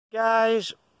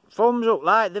Guys, thumbs up,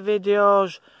 like the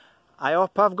videos. I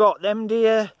hope I've got them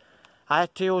deer. I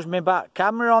had to use my back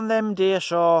camera on them deer,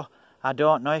 so I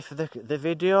don't know if the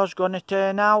video's going to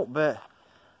turn out, but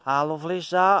how lovely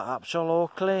is that?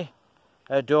 Absolutely.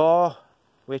 A doe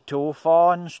with 2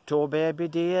 fawns, 2 baby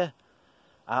deer.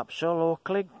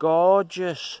 Absolutely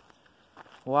gorgeous.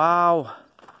 Wow.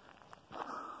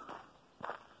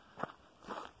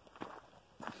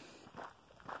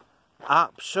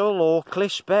 Absolutely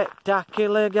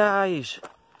spectacular, guys.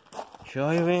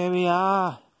 Show you where we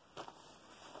are.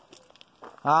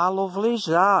 How lovely is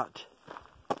that?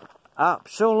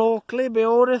 Absolutely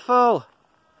beautiful.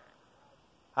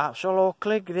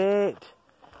 Absolutely great.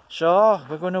 So,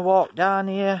 we're going to walk down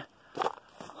here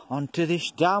onto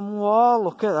this damn wall.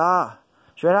 Look at that.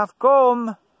 That's where I've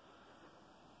come.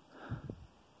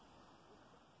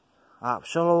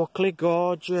 Absolutely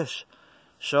gorgeous.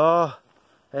 So,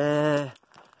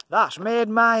 that's made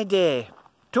my day.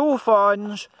 2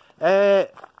 fawns,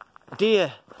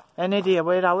 deer. Any deer,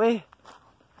 where are we?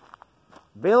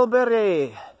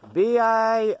 Bilberry.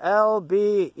 B-I-L-B-E-R-R-O-Y.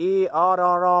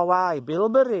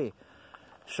 Bilberry.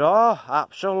 So,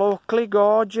 absolutely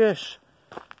gorgeous.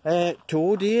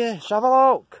 2 deer. Let's have a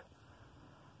look.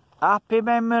 Happy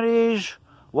memories.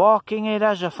 Walking it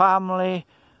as a family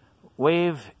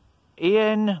with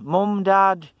Ian, Mum,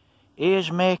 Dad.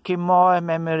 Is making more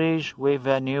memories with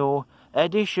a new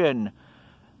addition.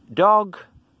 Dog,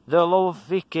 the love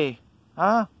Vicky.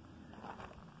 Huh?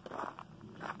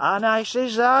 How nice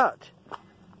is that?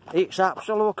 It's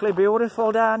absolutely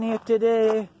beautiful down here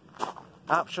today.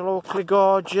 Absolutely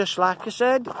gorgeous, like I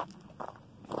said.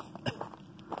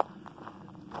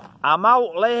 I'm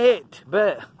out late,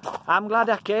 but I'm glad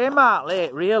I came out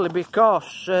late, really,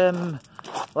 because,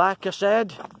 like I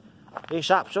said,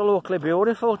 it's absolutely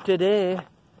beautiful today.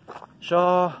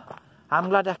 So, I'm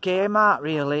glad I came out,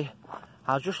 really.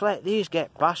 I'll just let these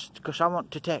get past, because I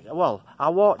want to take... Well, I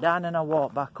walk down and I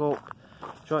walk back up.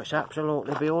 So, it's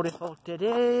absolutely beautiful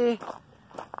today.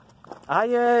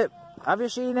 Have you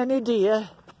seen any deer?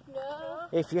 No.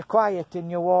 If you're quiet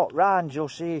and you walk round, you'll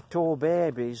see 2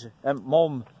 babies and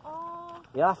Mum. Oh.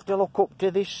 You have to look up to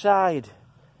this side.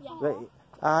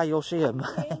 Yeah. You'll see them.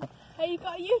 Hey, you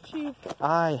got a YouTube?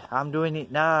 Aye, I'm doing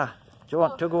it now. Do you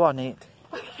want to go on it?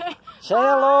 Okay. Say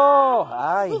hello!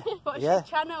 Aye. What's your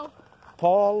channel?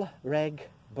 Paul Reg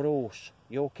Bruce,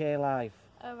 UK Live.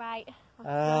 Alright.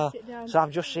 So I've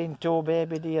just seen 2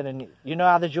 baby deer, and you know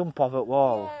how they jump off at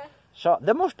wall? Yeah. So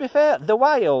they must be fair, they're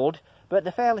wild, but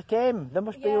they're fairly tame. They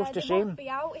must be used to seeing. Be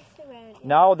out if they weren't.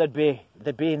 No, they'd be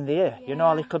in there. You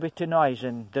know, a little bit of noise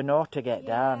and they know to get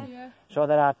down. Yeah. So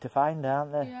they're hard to find,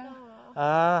 aren't they? Yeah.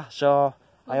 So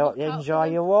I hope you enjoy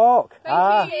your walk.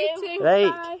 Thank you. Right,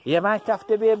 Bye. you might have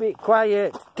to be a bit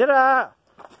quiet. Ta-da!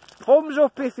 Thumbs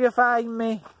up if you find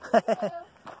me.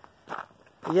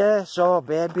 Yeah, so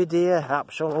baby deer,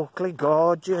 absolutely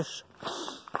gorgeous.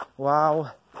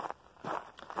 Wow.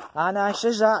 How nice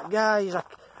is that, guys?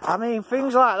 I mean,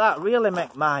 things like that really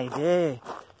make my day.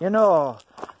 You know,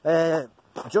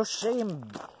 just seeing...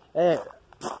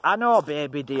 I know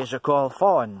baby deers are called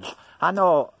fawns. I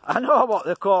know what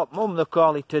they call Mum, they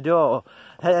call it a doe.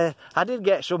 I did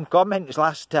get some comments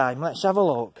last time. Let's have a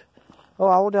look.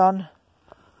 Oh, hold on.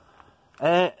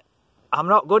 I'm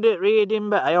not good at reading,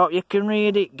 but I hope you can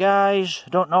read it, guys.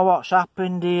 Don't know what's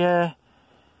happened here.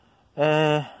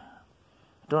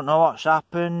 Don't know what's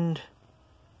happened.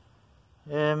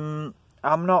 I'm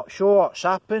not sure what's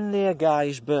happened there,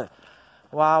 guys, but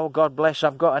wow, God bless,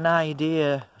 I've got an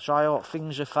idea, so I hope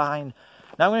things are fine.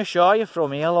 Now I'm going to show you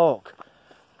from here, look.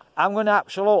 I'm going to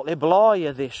absolutely blow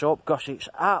you this up, because it's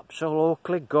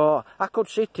absolutely gorgeous. I could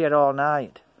sit here all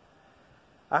night.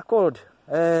 I could.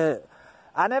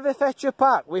 I never fetch a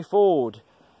pack with food.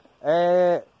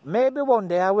 Maybe one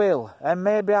day I will, and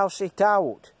maybe I'll sit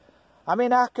out. I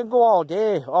mean, I can go all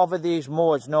day over these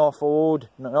moors, no food,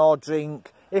 no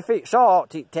drink. If it's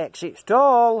hot, it takes its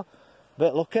toll.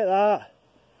 But look at that.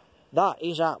 That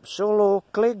is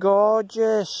absolutely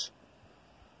gorgeous.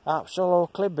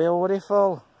 Absolutely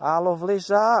beautiful. How lovely is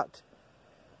that?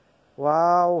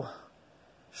 Wow.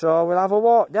 So we'll have a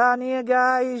walk down here,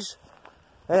 guys.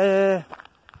 We'll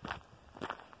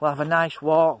have a nice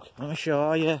walk. Let me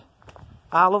show you.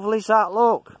 How lovely is that,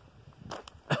 look?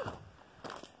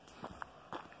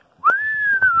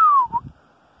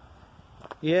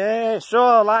 Yeah,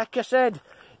 so like I said,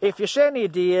 if you see any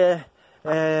deer,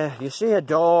 you see a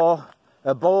doe,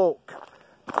 a buck,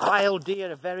 wild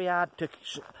deer are very hard to...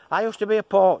 I used to be a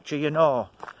poacher, you know,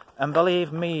 and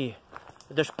believe me,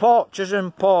 there's poachers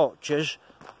and poachers.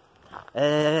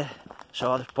 So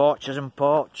there's poachers and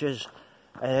poachers.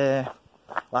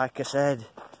 like I said.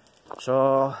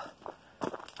 So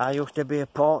I used to be a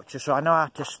poacher, so I know how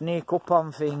to sneak up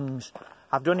on things.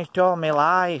 I've done it all my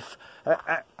life.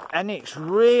 And it's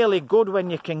really good when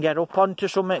you can get up onto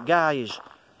something, guys.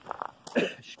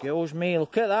 Excuse me,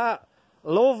 look at that.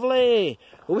 Lovely.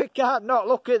 We can't not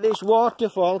look at this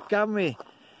waterfall, can we?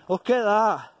 Look at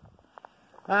that.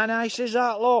 How nice is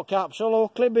that, look?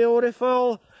 Absolutely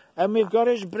beautiful. And we've got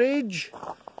his bridge.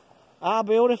 How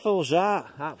beautiful is that?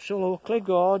 Absolutely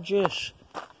gorgeous.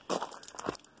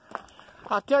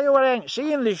 I'll tell you what I ain't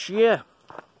seen this year.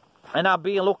 And I've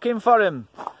been looking for him.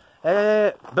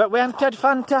 But we haven't had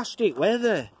fantastic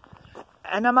weather.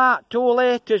 And I'm out too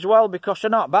late as well because they're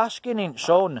not basking in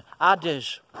sun.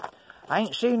 Adders. I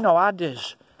ain't seen no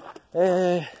adders.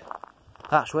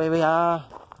 That's where we are.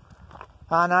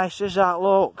 How nice is that,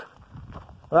 look?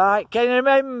 Right, can you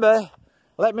remember?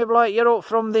 Let me block you up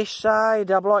from this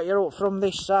side. I'll block you up from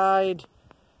this side.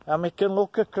 And we can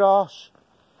look across.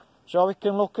 So we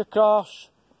can look across.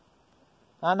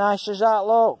 How nice is that,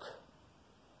 look?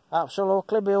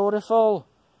 Absolutely beautiful.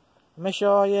 Let me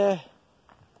show you.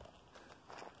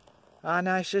 How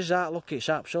nice is that? Look, it's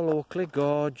absolutely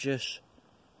gorgeous.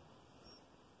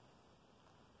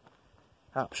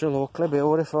 Absolutely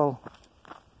beautiful.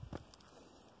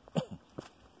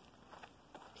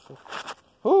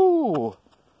 Ooh!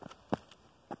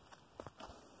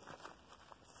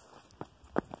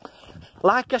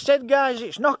 Like I said, guys,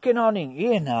 it's knocking on in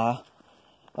here now.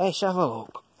 Let's have a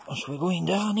look. As we're going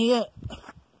down here.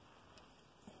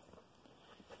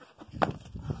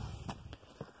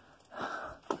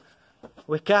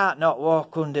 We can't not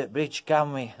walk under the bridge,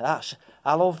 can we?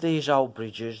 I love these old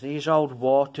bridges, these old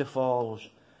waterfalls.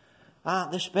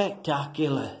 Aren't they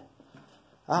spectacular?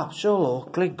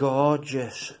 Absolutely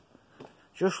gorgeous.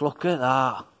 Just look at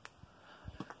that.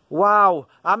 Wow,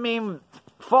 I mean,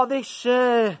 for this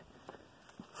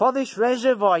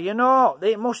reservoir, you know,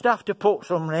 it must have to put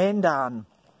some rain down.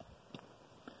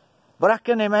 But I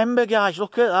can remember, guys,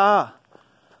 look at that.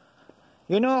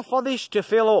 You know, for this to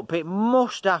fill up, it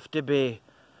must have to be,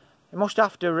 it must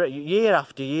have to, year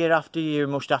after year after year,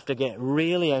 must have to get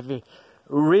really heavy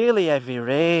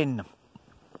rain.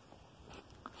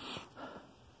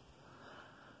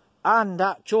 And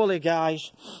actually,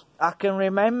 guys, I can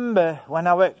remember when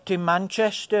I worked in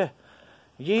Manchester.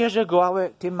 Years ago, I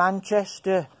worked in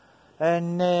Manchester.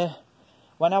 And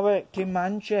when I worked in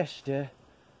Manchester,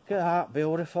 look at that,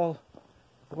 beautiful.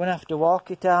 We're going to have to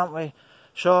walk it, aren't we?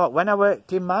 So, when I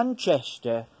worked in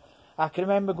Manchester, I can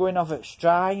remember going off at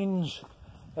Strines.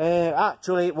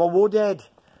 Actually, it was Woodhead.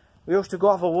 We used to go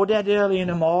off at Woodhead early in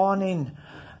the morning.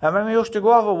 And when we used to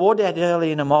go off at Woodhead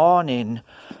early in the morning,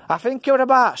 I think it was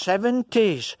about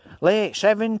 70s, late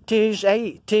 70s,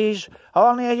 80s,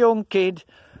 only a young kid,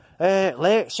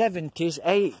 late 70s,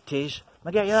 80s. Let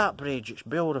me get you that bridge, it's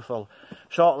beautiful.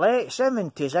 So, late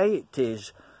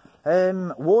 70s,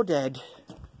 80s, Woodhead.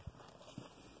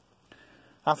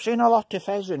 I've seen a lot of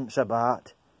pheasants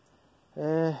about.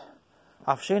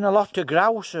 I've seen a lot of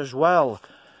grouse as well,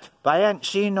 but I ain't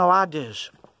seen no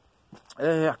adders.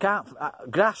 I can't.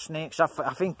 Grass snakes. I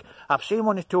think I've seen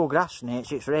 1 or 2 grass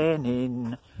snakes. It's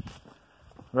raining.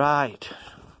 Right.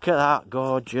 Look at that,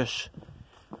 gorgeous.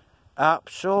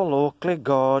 Absolutely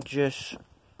gorgeous.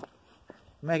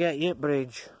 Let me get you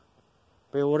bridge.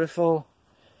 Beautiful.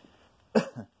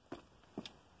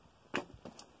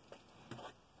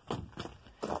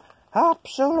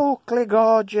 Absolutely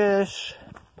gorgeous.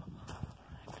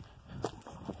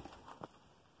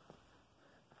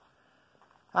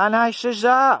 How nice is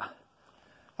that?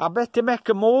 I better make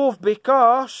a move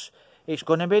because it's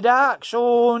going to be dark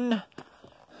soon.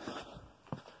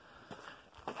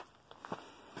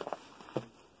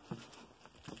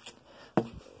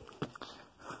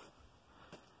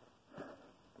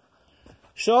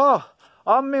 So,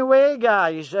 on my way,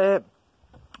 guys,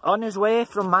 on his way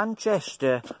from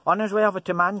Manchester, on his way over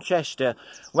to Manchester,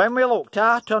 when we looked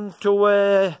out onto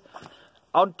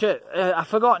I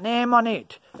forgot name on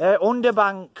it,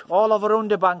 Underbank, all over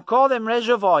Underbank, all them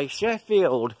reservoirs,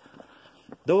 Sheffield,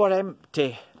 they were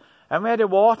empty, and we had a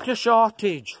water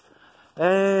shortage. We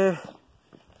had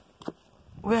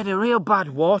a real bad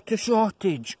water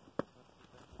shortage.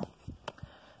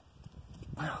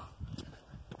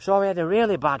 So we had a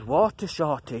really bad water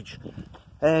shortage,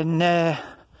 and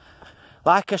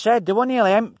like I said, they were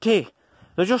nearly empty.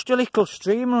 There's just a little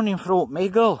stream running through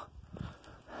Miggle.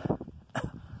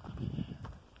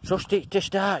 Just to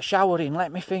start showering,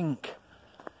 let me think.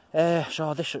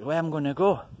 So this is where I'm going to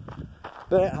go.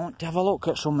 But I want to have a look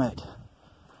at something.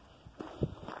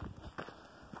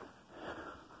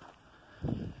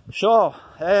 So,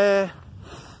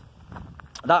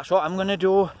 that's what I'm going to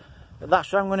do.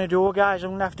 That's what I'm going to do, guys. I'm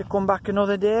going to have to come back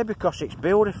another day because it's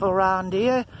beautiful around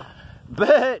here.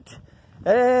 But,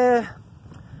 yeah,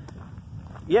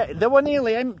 they were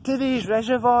nearly empty, these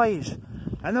reservoirs.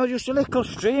 And there was just a little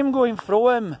stream going through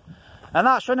them. And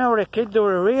that's when I was a kid, there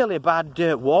were a really bad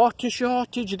water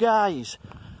shortage, guys.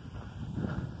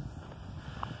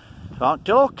 Want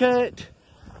to look at.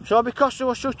 So because there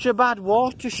was such a bad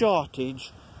water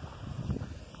shortage,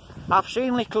 I've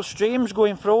seen little streams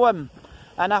going through them.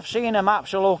 And I've seen them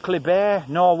absolutely bare,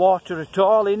 no water at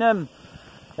all in them.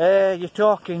 You're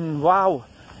talking, wow.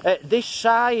 This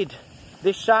side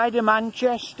of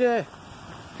Manchester,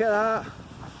 look at that.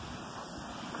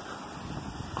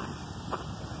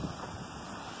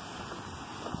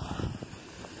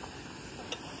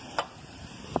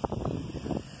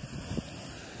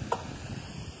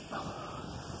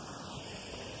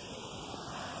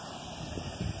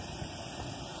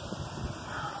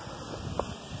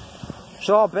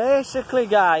 So basically,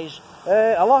 guys,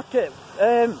 a lot of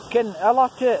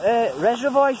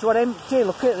reservoirs were empty.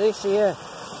 Look at this here.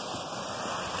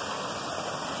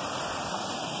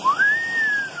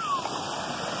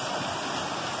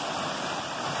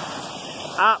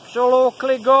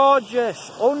 Absolutely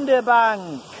gorgeous.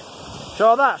 Underbank.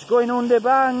 So that's going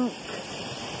underbank.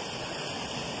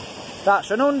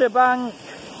 That's an underbank.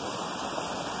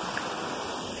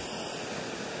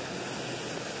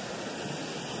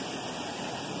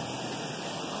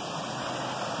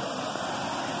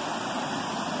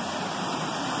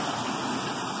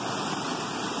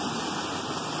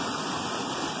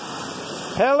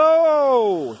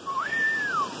 Hello!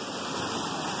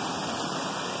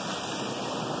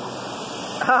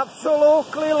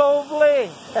 Absolutely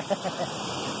lovely!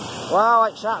 Wow,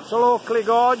 it's absolutely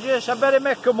gorgeous. I better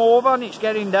make a move on, it's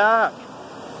getting dark.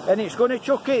 And it's going to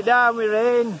chuck it down with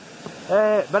rain.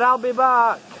 But I'll be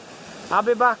back. I'll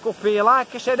be back up here.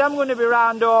 Like I said, I'm going to be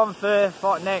round Holmfirth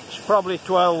for next probably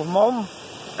 12 months.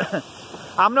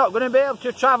 I'm not going to be able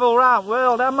to travel around the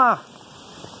world, am I?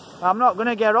 I'm not going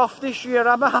to get off this year,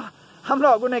 am I? I'm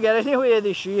not going to get anywhere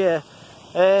this year.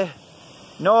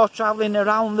 No travelling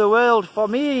around the world for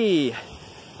me,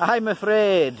 I'm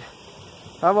afraid.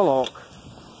 Have a look.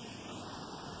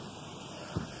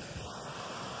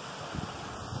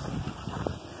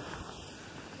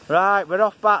 Right, we're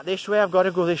off back this way. I've got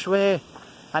to go this way.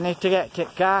 I need to get to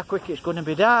the car quick. It's going to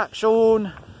be dark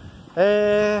soon.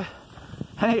 And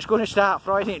it's going to start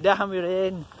throwing it down with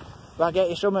rain. If I get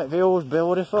you some views,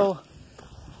 beautiful.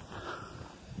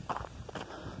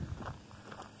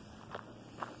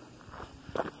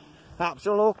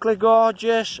 Absolutely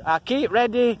gorgeous. I keep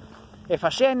ready. If I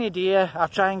see any deer, I'll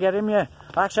try and get him here.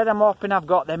 Like I said, I'm hoping I've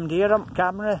got them deer on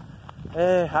camera.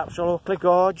 Absolutely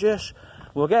gorgeous.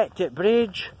 We'll get to the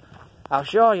bridge. I'll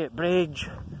show you the bridge.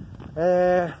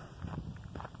 And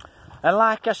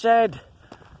like I said,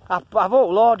 I've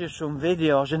uploaded some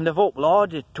videos and they've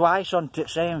uploaded twice onto the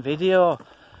same video.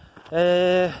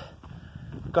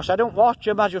 Because I don't watch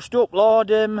them, I just upload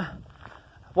them.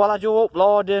 While I do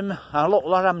upload them, I look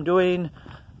what I'm doing.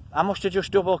 I must have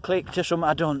just double clicked to something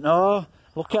I don't know.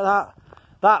 Look at that.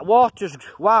 That water's,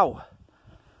 wow.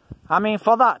 I mean,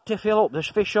 for that to fill up, there's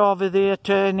fish over there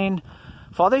turning.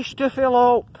 For this to fill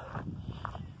up,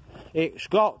 it's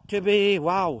got to be,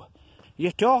 wow.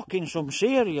 You're talking some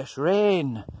serious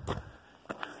rain.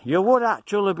 You would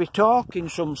actually be talking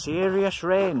some serious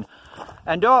rain.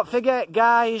 And don't forget,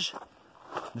 guys,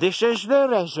 this is the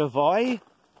reservoir.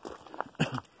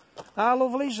 How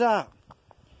lovely is that?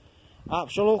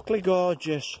 Absolutely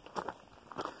gorgeous.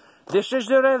 This is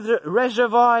the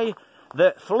reservoir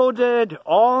that flooded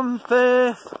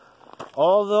Holmfirth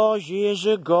all those years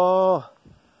ago.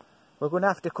 We're going to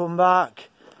have to come back.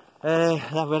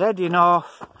 We're heading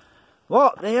off.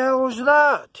 What the hell was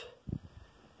that?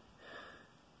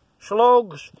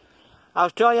 Slugs. I'll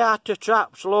tell you how to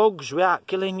trap slugs without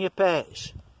killing your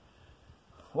pets.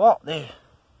 What the?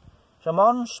 It's a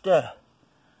monster.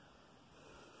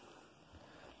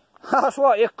 That's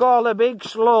what you call a big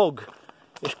slug.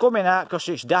 It's coming out because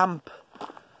it's damp.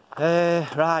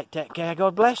 Right, take care.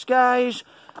 God bless, guys.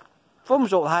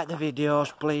 Thumbs up, like the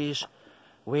videos, please.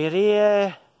 We're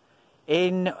here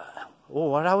in...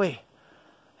 Oh, where are we?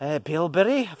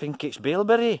 Bilberry. I think it's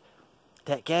Bilberry.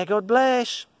 Take care. God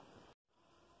bless.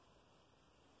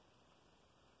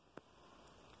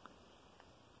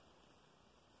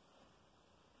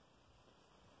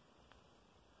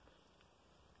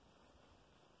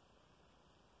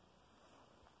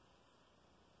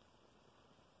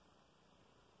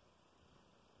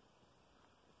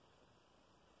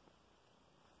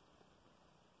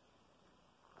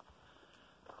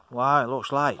 Wow, it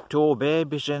looks like two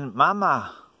babies and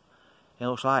mama. It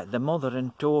looks like the mother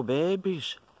and two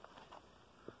babies.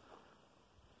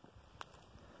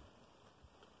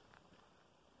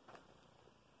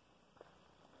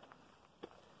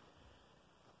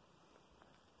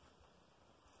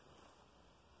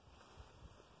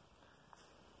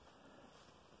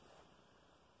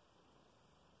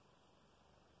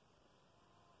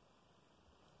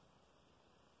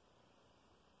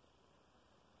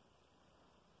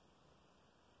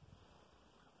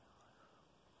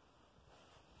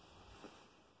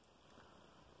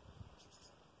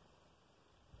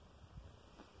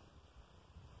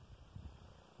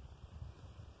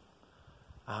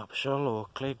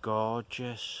 Absolutely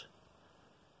gorgeous.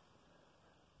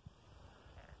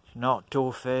 Not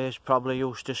two-faced, probably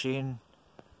used to seeing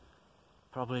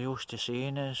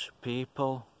us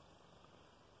people.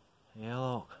 Yeah,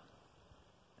 look.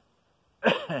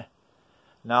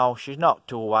 No, she's not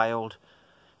too wild.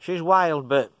 She's wild,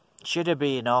 but she'd have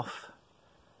been off.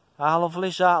 How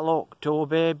lovely's that, look? Two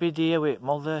baby deer with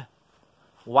mother.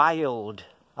 Wild.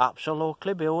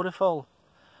 Absolutely beautiful.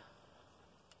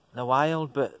 They're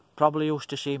wild, but probably used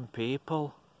to seeing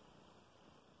people.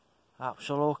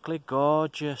 Absolutely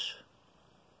gorgeous.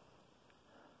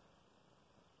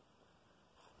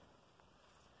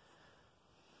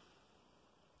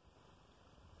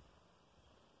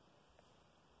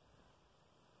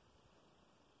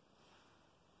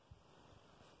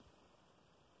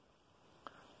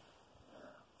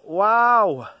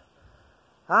 Wow!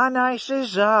 How nice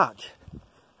is that?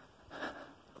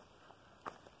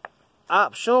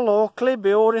 Absolutely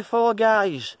beautiful,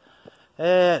 guys.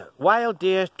 Wild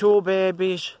deer, two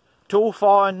babies, two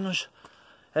fawns.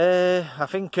 I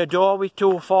think a doe with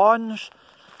two fawns.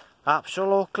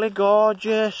 Absolutely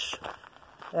gorgeous.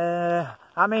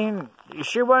 I mean,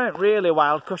 she weren't really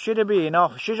wild because she'd have been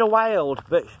off. She's a wild,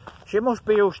 but she must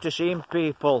be used to seeing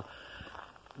people.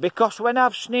 Because when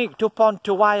I've sneaked up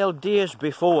onto wild deers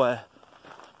before,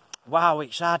 wow,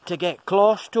 it's hard to get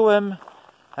close to them.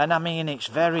 And I mean, it's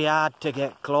very hard to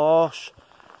get close.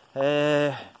 So,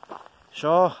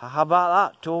 how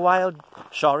about that?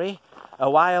 A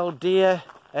wild deer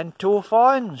and two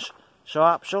fawns. So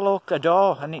absolutely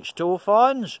adore, and it's two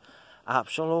fawns.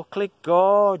 Absolutely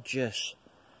gorgeous.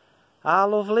 How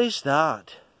lovely is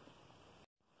that?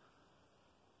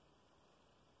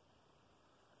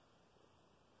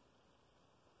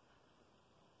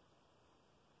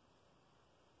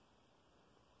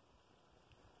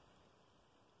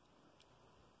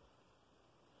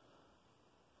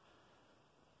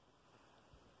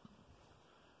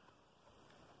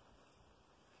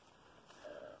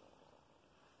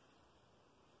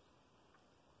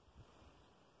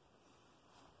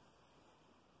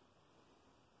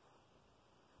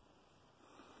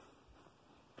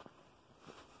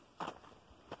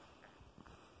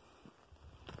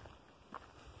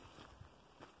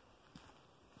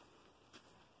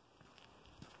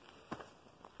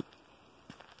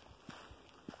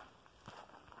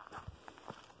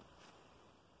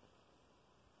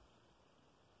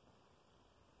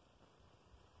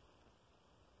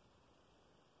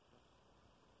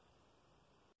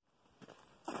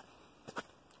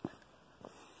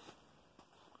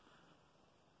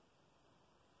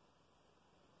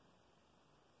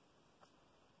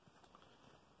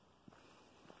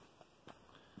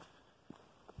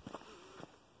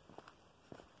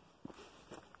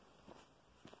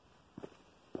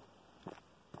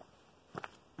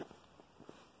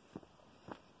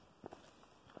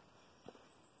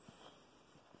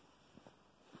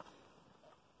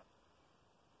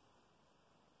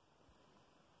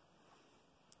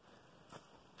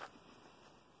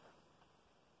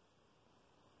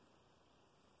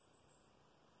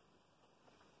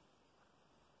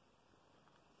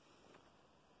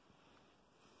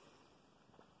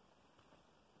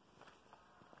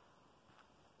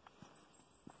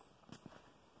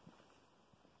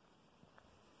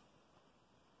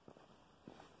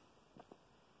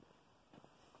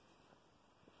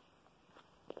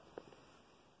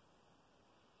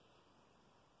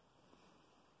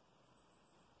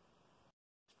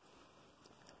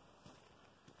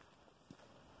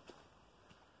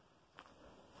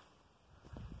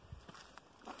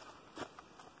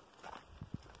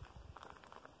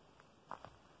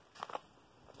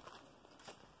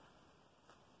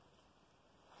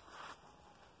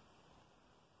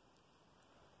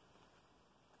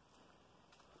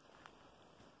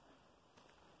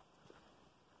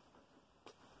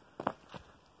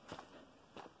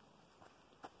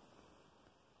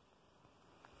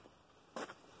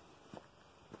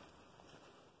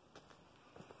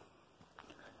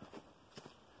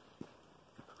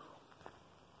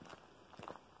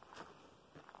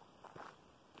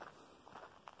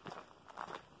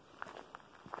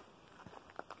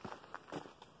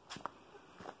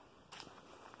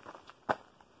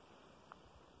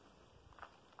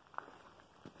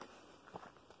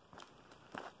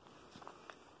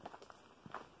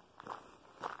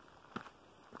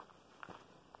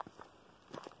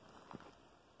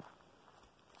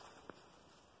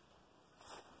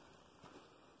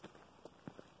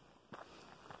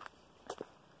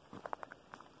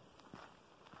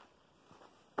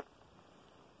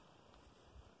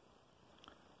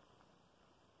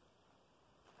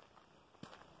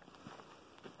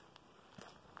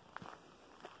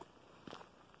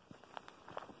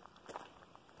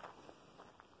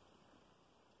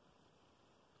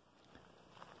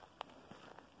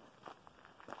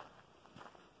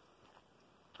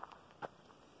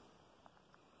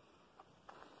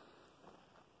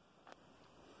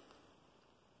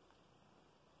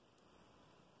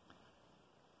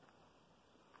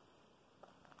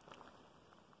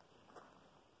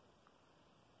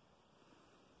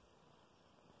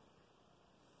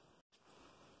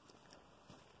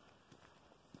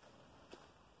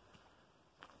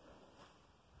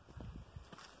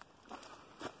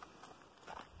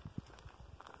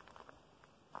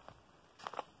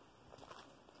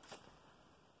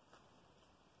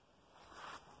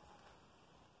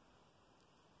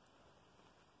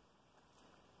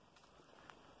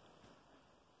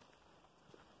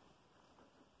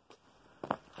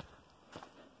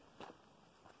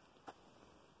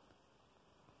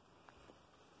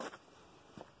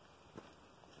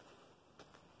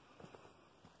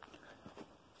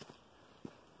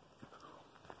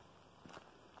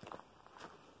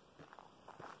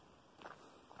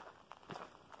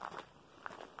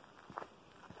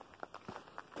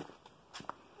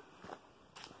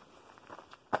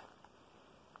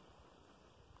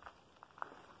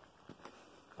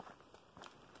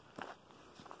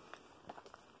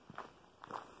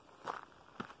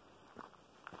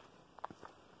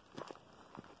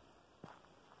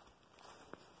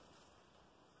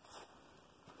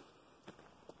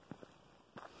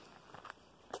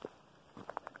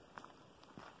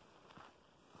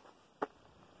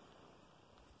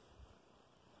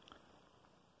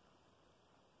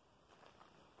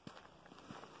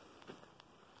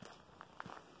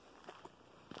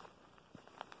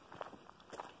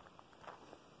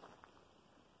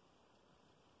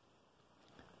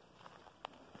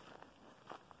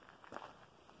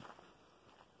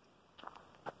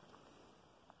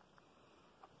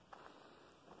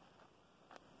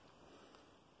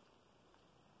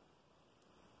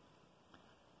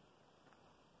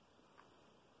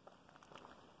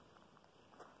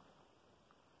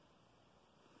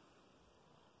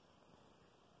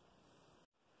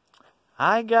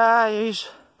 Hi guys,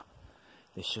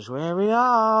 this is where we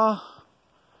are.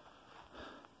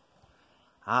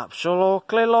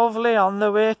 Absolutely lovely, on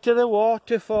the way to the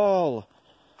waterfall.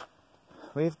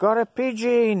 We've got a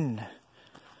pigeon.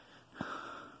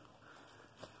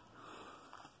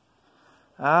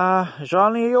 It's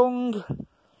only young,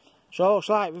 so looks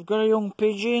like we've got a young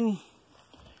pigeon.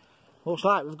 Looks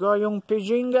like we've got a young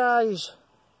pigeon, guys.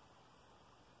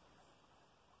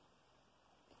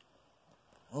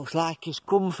 Looks like he's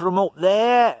come from up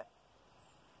there.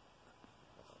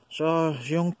 So there's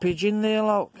a young pigeon there,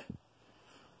 look.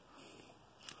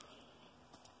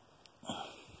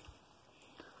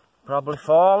 Probably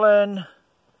fallen.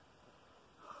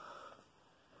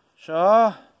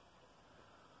 So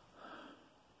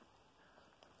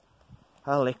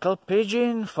a little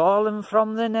pigeon fallen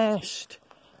from the nest.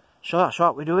 So that's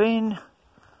what we're doing.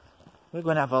 We're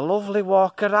going to have a lovely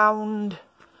walk around.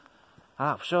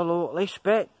 Absolutely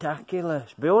spectacular.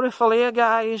 It's beautiful here,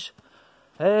 guys.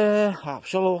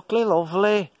 Absolutely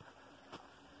lovely.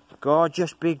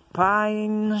 Gorgeous big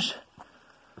pines.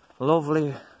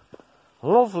 Lovely,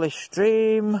 lovely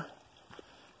stream.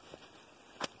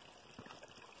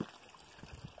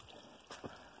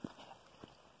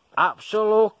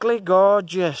 Absolutely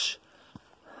gorgeous.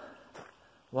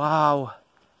 Wow.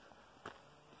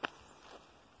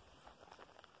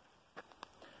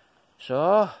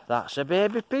 So, that's a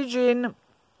baby pigeon.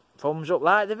 Thumbs up,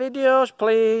 like the videos,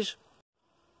 please.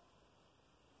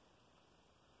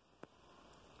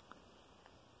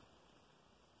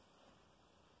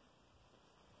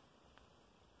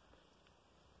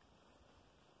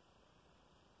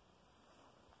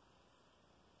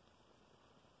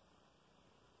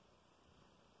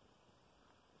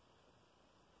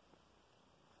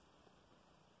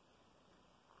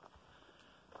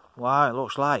 Wow, it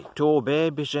looks like two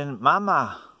babies and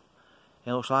mama.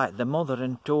 It looks like the mother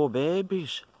and two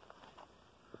babies.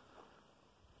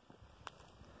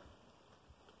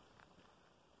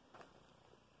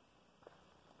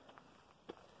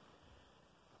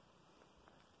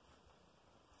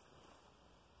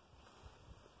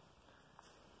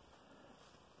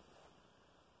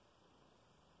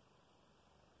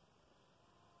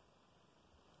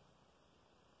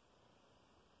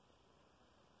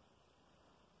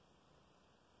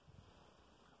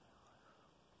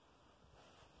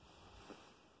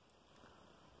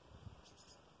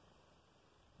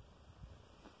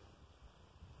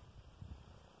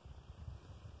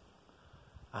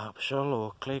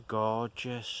 Absolutely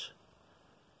gorgeous.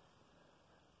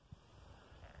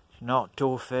 Not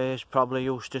two-faced, probably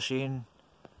used to seeing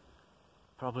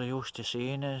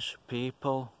us,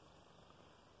 people.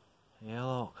 Yeah,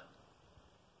 look.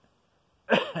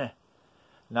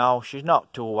 No, she's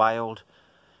not too wild.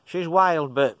 She's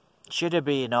wild, but she'd have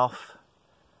been off.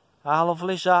 How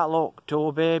lovely's that, look?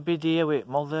 Two baby deer with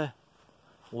mother.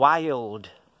 Wild.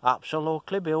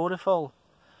 Absolutely beautiful.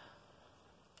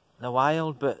 They're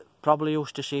wild, but probably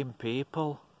used to seeing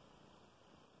people.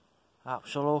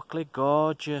 Absolutely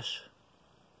gorgeous.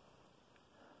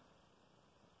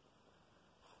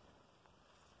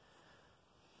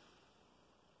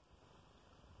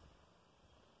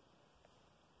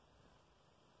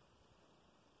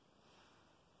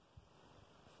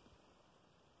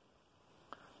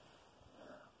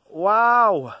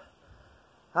 Wow!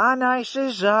 How nice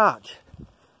is that?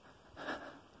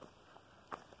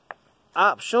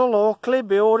 Absolutely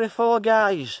beautiful,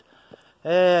 guys.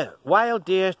 Wild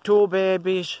deer, two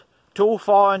babies, two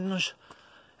fawns.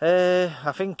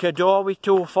 I think a doe with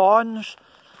two fawns.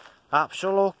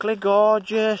 Absolutely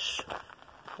gorgeous.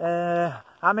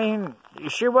 I mean,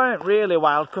 she weren't really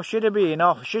wild because she'd have been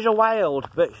off. She's a wild,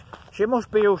 but she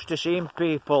must be used to seeing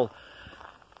people.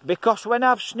 Because when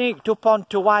I've sneaked up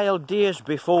onto wild deers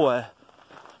before,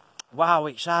 wow,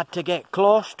 it's hard to get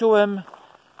close to them.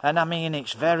 And I mean,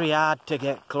 it's very hard to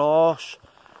get close.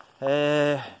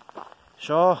 So,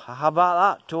 how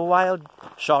about that?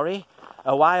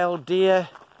 A wild deer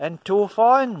and two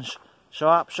fawns. So,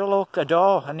 absolutely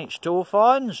adore, and it's two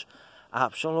fawns.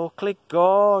 Absolutely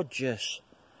gorgeous.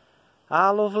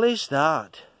 How lovely is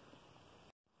that?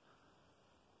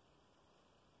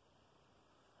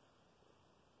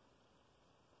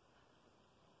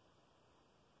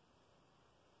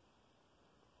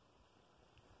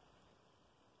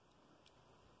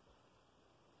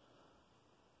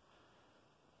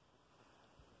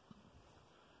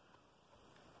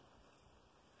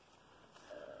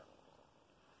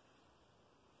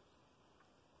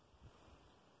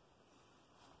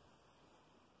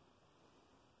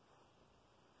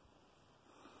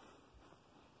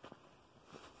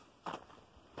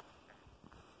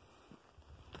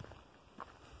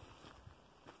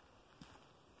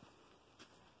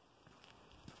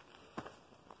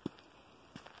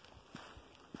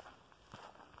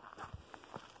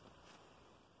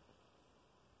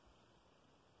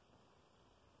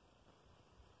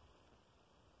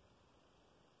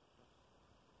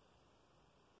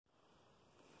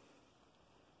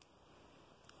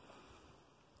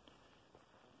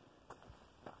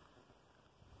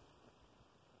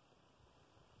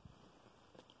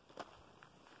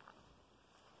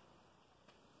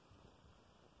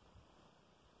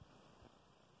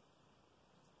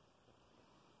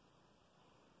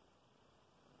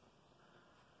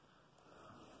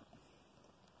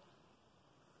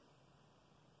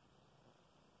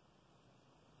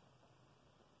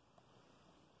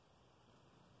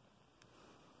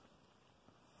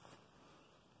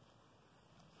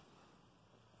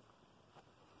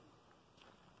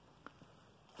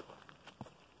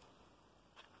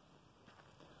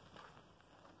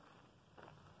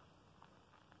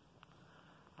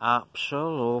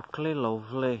 Absolutely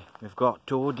lovely. We've got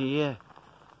 2 deer.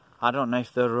 I don't know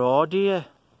if they're raw deer.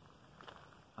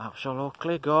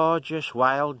 Absolutely gorgeous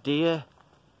wild deer.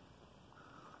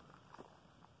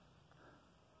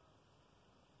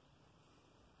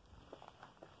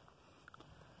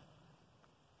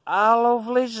 How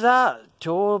lovely is that?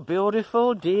 2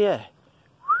 beautiful deer.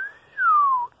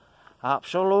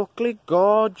 Absolutely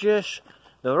gorgeous.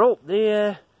 They're up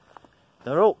there.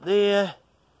 They're up there.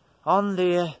 On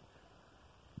there.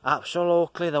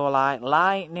 Absolutely, they were like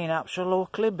lightning.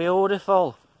 Absolutely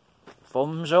beautiful.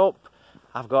 Thumbs up.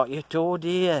 I've got you 2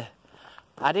 deer.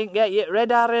 I didn't get you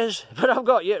red arrows, but I've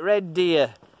got you red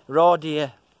deer. Raw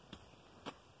deer.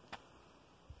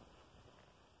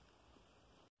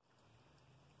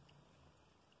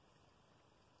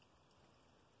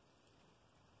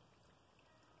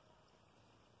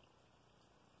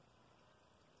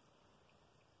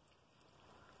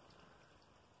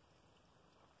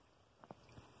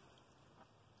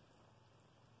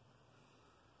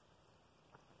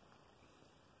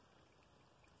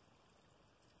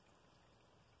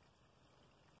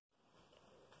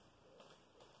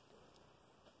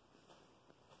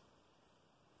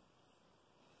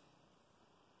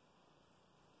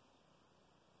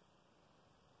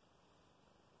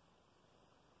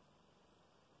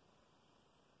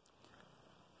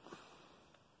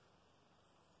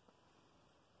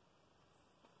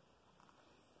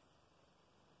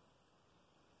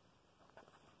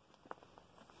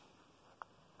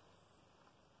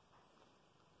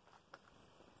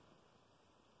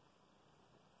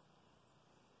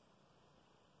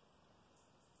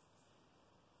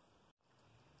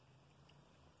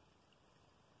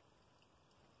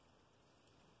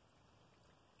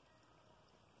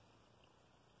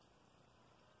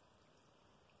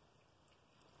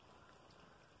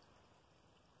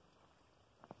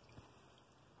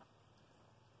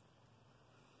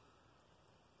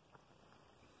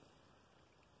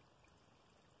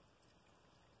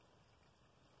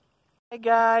 Hey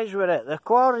guys, we're at the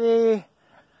quarry.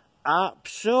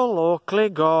 Absolutely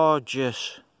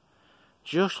gorgeous.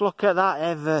 Just look at that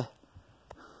heather.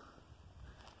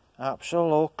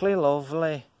 Absolutely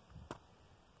lovely.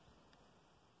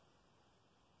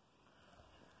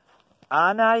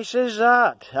 How nice is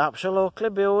that?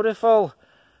 Absolutely beautiful.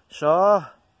 So,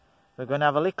 we're going to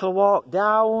have a little walk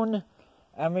down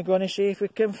and we're going to see if we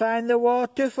can find the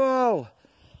waterfall.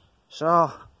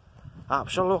 So,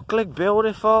 absolutely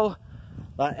beautiful.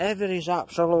 That heather is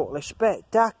absolutely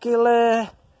spectacular.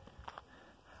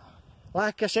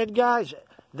 Like I said guys,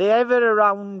 the heather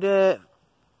around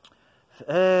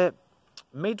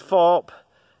Midthorpe,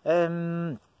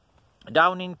 down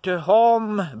into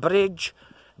Home Bridge,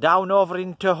 down over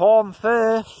into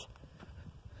Holmfirth.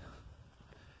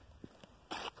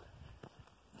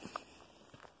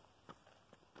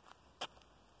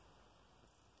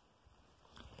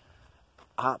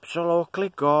 Absolutely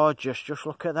gorgeous. Just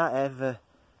look at that heather.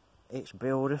 It's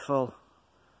beautiful.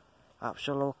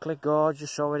 Absolutely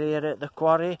gorgeous. So we're here at the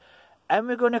quarry and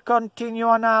we're going to continue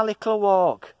on our little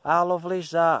walk. How lovely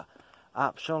is that?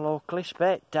 Absolutely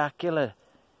spectacular.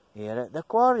 Here at the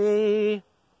quarry.